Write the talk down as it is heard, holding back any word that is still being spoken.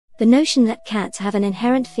The notion that cats have an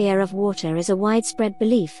inherent fear of water is a widespread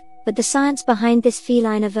belief, but the science behind this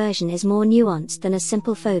feline aversion is more nuanced than a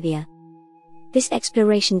simple phobia. This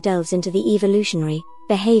exploration delves into the evolutionary,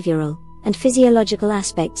 behavioral, and physiological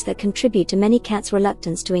aspects that contribute to many cats'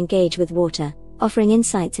 reluctance to engage with water, offering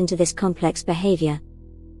insights into this complex behavior.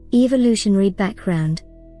 Evolutionary background.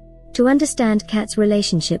 To understand cats'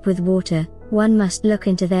 relationship with water, one must look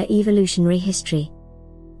into their evolutionary history.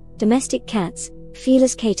 Domestic cats,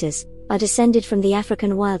 Felis catus, are descended from the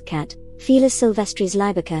African wildcat, Felis sylvestris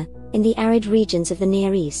libica, in the arid regions of the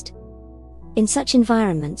Near East. In such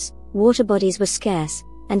environments, water bodies were scarce,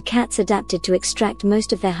 and cats adapted to extract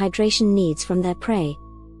most of their hydration needs from their prey.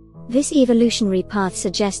 This evolutionary path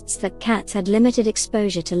suggests that cats had limited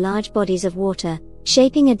exposure to large bodies of water,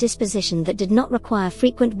 shaping a disposition that did not require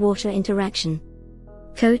frequent water interaction.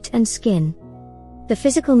 Coat and skin. The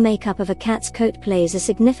physical makeup of a cat's coat plays a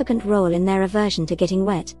significant role in their aversion to getting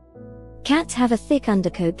wet. Cats have a thick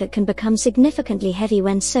undercoat that can become significantly heavy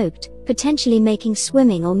when soaked, potentially making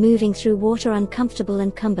swimming or moving through water uncomfortable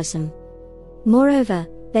and cumbersome. Moreover,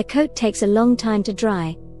 their coat takes a long time to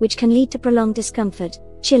dry, which can lead to prolonged discomfort,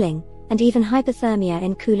 chilling, and even hypothermia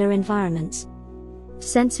in cooler environments.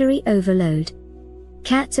 Sensory overload.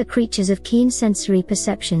 Cats are creatures of keen sensory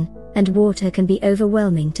perception, and water can be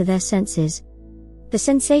overwhelming to their senses. The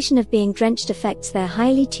sensation of being drenched affects their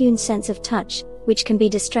highly tuned sense of touch, which can be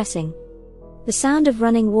distressing. The sound of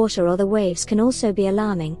running water or the waves can also be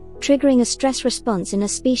alarming, triggering a stress response in a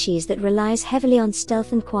species that relies heavily on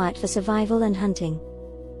stealth and quiet for survival and hunting.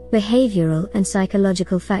 Behavioral and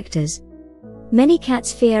psychological factors. Many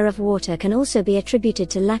cats' fear of water can also be attributed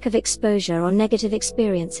to lack of exposure or negative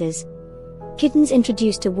experiences. Kittens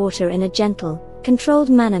introduced to water in a gentle, controlled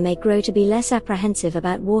manner may grow to be less apprehensive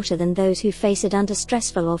about water than those who face it under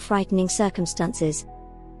stressful or frightening circumstances.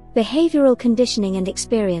 Behavioral conditioning and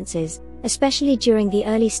experiences, especially during the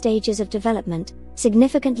early stages of development,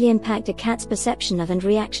 significantly impact a cat's perception of and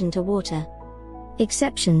reaction to water.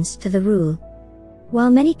 Exceptions to the rule.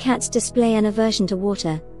 While many cats display an aversion to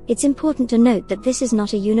water, it's important to note that this is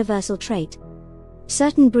not a universal trait.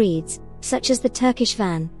 Certain breeds, such as the Turkish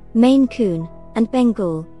Van, Maine Coon, and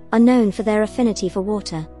Bengal, are known for their affinity for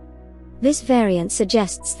water. This variant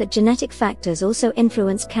suggests that genetic factors also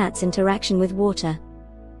influence cats' interaction with water.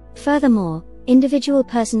 Furthermore, individual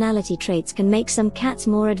personality traits can make some cats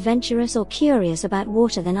more adventurous or curious about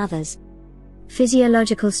water than others.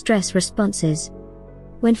 Physiological stress responses.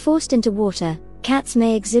 When forced into water, cats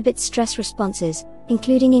may exhibit stress responses,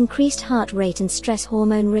 including increased heart rate and stress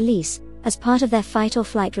hormone release, as part of their fight or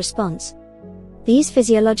flight response. These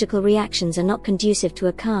physiological reactions are not conducive to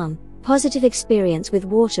a calm, positive experience with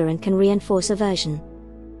water and can reinforce aversion.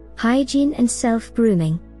 Hygiene and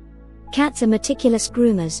self-grooming. Cats are meticulous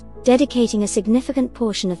groomers, dedicating a significant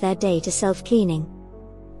portion of their day to self-cleaning.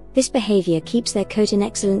 This behavior keeps their coat in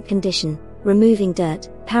excellent condition, removing dirt,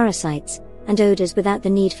 parasites, and odors without the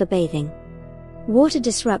need for bathing. Water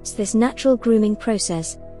disrupts this natural grooming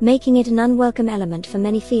process, making it an unwelcome element for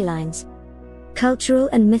many felines. Cultural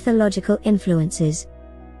and mythological influences.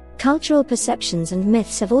 Cultural perceptions and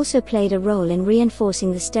myths have also played a role in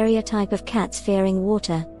reinforcing the stereotype of cats fearing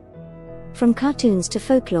water. From cartoons to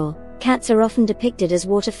folklore, cats are often depicted as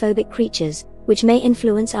water-phobic creatures, which may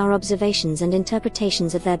influence our observations and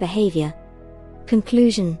interpretations of their behavior.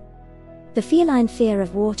 Conclusion. The feline fear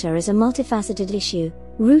of water is a multifaceted issue,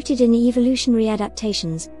 rooted in evolutionary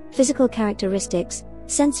adaptations, physical characteristics,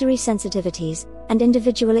 sensory sensitivities, and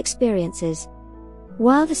individual experiences.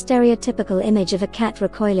 While the stereotypical image of a cat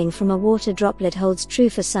recoiling from a water droplet holds true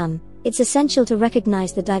for some, it's essential to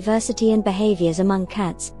recognize the diversity in behaviors among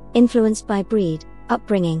cats, influenced by breed,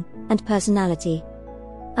 upbringing, and personality.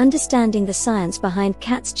 Understanding the science behind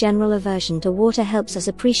cats' general aversion to water helps us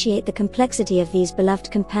appreciate the complexity of these beloved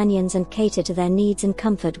companions and cater to their needs and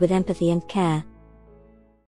comfort with empathy and care.